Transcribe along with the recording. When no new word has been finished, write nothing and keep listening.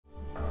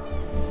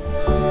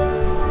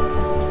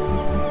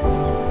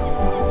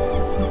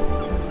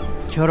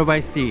Kyoto by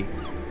Sea.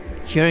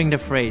 Hearing the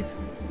phrase,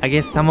 I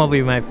guess some of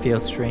you might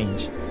feel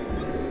strange.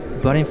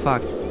 But in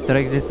fact, that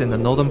exists in the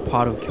northern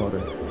part of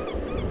Kyoto.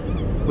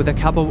 With a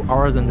couple of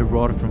hours on the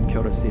road from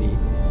Kyoto City,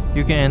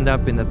 you can end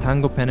up in the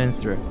Tango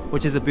peninsula,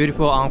 which is a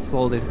beautiful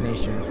unspoiled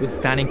destination with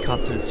stunning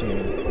coastal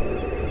scenery.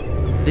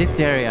 This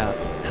area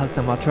has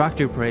some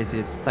attractive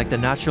places like the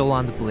natural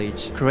land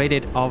village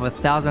created over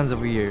thousands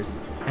of years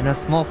and a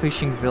small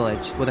fishing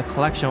village with a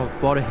collection of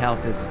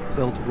boathouses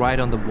built right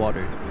on the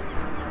water.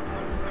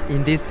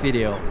 In this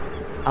video,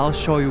 I'll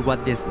show you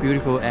what this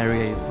beautiful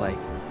area is like.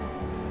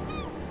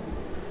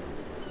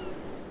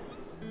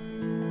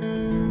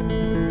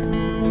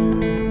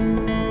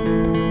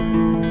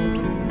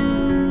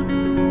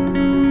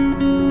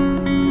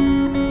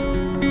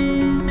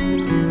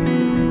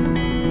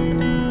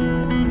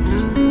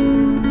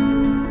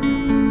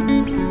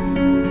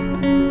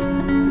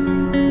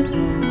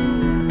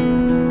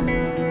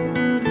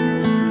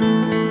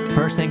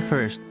 First thing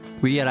first,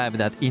 we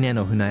arrived at Ine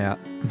No Funaya.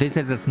 This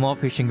is a small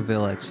fishing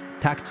village,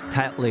 tucked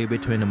tightly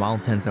between the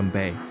mountains and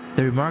bay.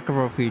 The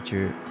remarkable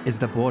feature is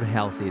the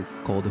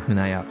boathouses called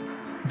Funaya.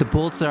 The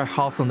boats are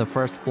housed on the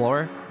first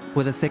floor,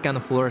 with the second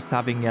floor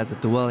serving as a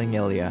dwelling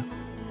area.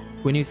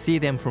 When you see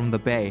them from the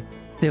bay,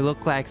 they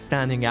look like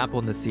standing up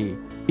on the sea.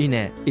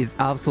 Ine is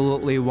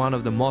absolutely one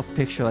of the most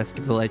picturesque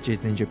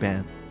villages in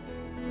Japan.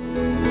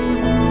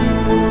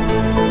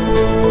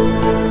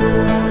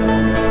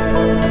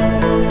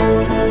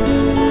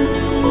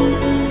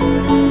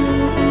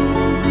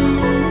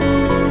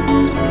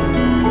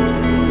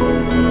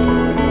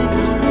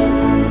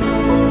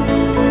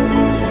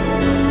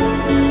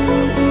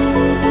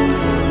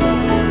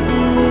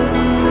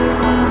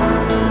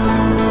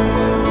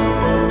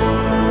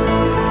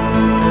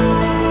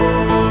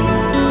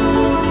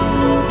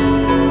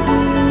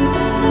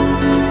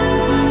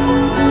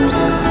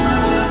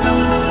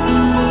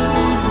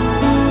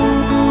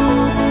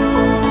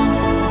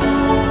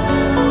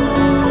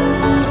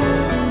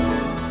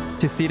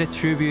 To see the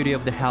true beauty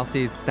of the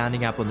houses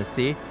standing up on the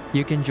sea,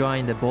 you can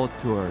join the boat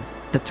tour.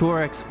 The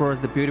tour explores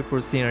the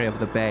beautiful scenery of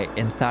the bay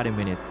in 30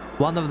 minutes.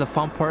 One of the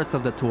fun parts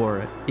of the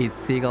tour is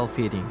seagull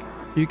feeding.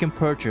 You can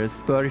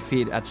purchase bird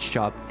feed at the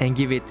shop and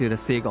give it to the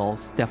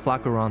seagulls that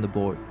flock around the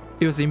boat.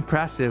 It was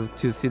impressive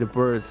to see the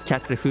birds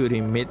catch the food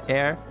in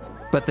mid-air,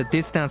 but the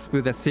distance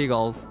with the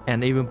seagulls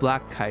and even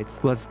black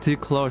kites was too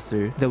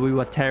closer that we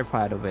were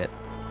terrified of it.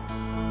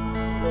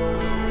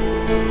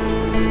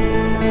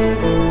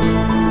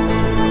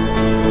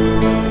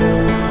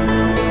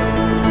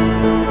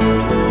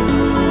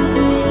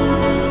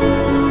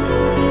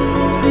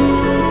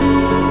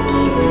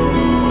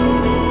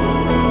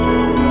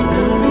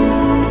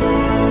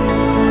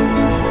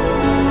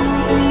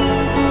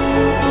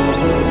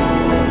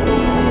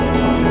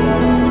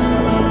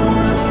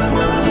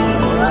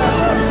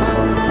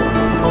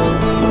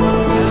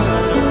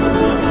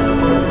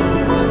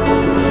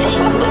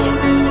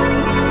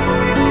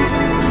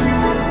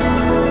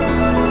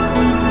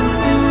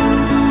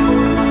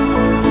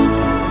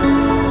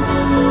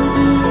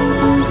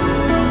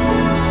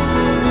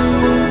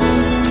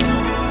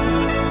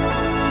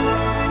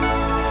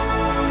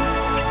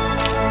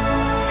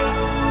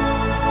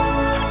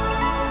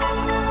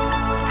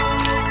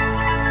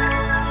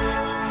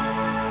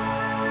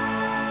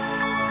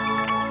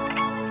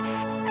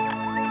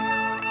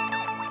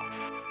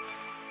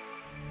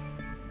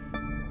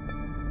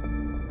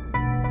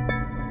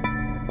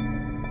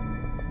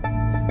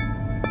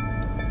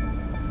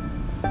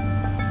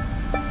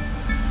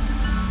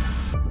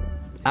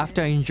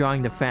 After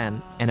enjoying the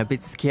fun and a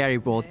bit scary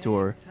boat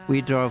tour,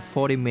 we drove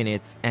 40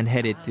 minutes and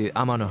headed to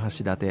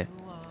Amanohashidate.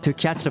 To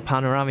catch the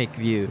panoramic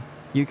view,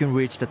 you can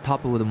reach the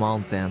top of the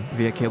mountain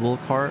via cable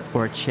car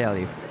or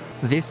chairlift.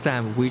 This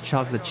time we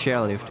chose the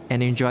chairlift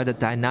and enjoyed the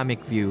dynamic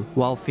view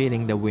while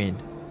feeling the wind.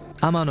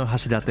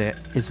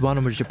 Amanohashidate is one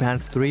of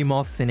Japan's 3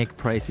 most scenic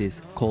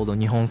places called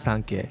Nihon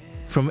Sanke.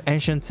 From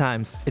ancient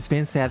times, it's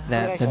been said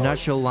that the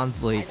natural land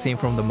village seen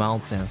from the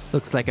mountain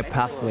looks like a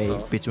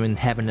pathway between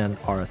heaven and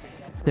earth.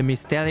 The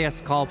mysterious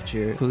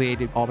sculpture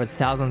created over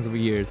thousands of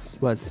years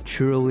was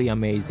truly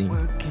amazing.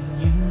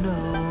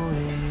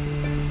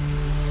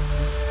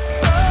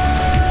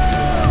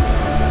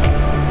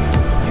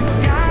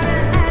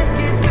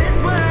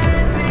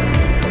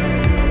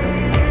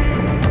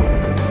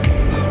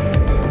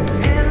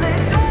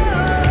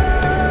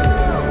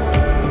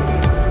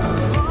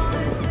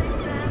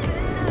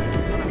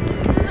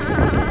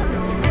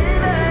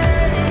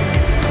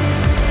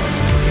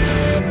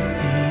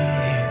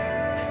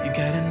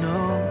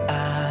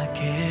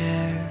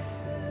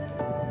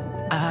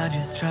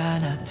 Try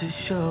not to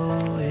show